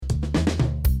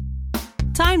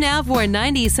Time now for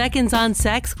 90 Seconds on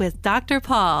Sex with Dr.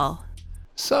 Paul.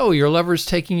 So, your lover's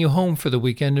taking you home for the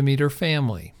weekend to meet her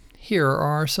family. Here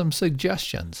are some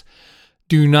suggestions.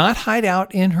 Do not hide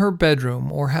out in her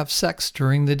bedroom or have sex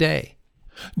during the day.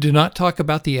 Do not talk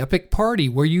about the epic party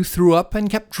where you threw up and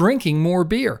kept drinking more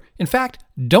beer. In fact,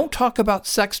 don't talk about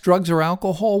sex, drugs, or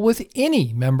alcohol with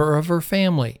any member of her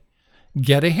family.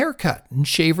 Get a haircut and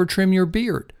shave or trim your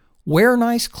beard. Wear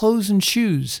nice clothes and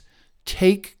shoes.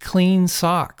 Take clean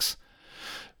socks.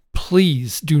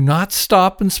 Please do not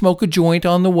stop and smoke a joint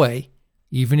on the way.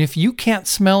 Even if you can't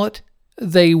smell it,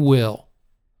 they will.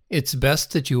 It's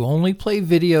best that you only play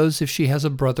videos if she has a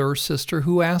brother or sister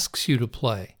who asks you to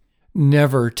play.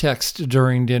 Never text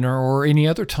during dinner or any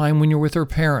other time when you're with her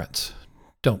parents.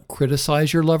 Don't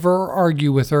criticize your lover or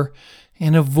argue with her,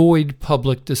 and avoid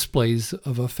public displays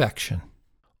of affection.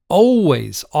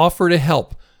 Always offer to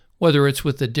help, whether it's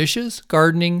with the dishes,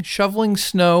 gardening, shoveling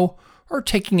snow, or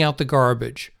taking out the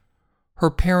garbage.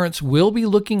 Her parents will be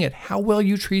looking at how well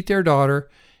you treat their daughter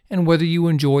and whether you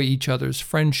enjoy each other's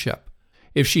friendship.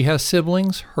 If she has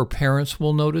siblings, her parents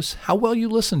will notice how well you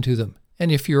listen to them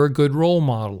and if you're a good role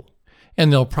model.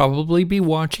 And they'll probably be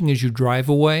watching as you drive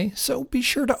away, so be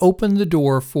sure to open the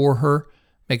door for her,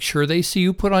 make sure they see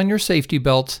you put on your safety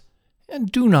belts,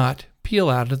 and do not peel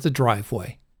out of the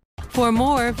driveway. For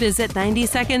more, visit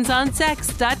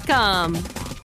 90secondsonsex.com.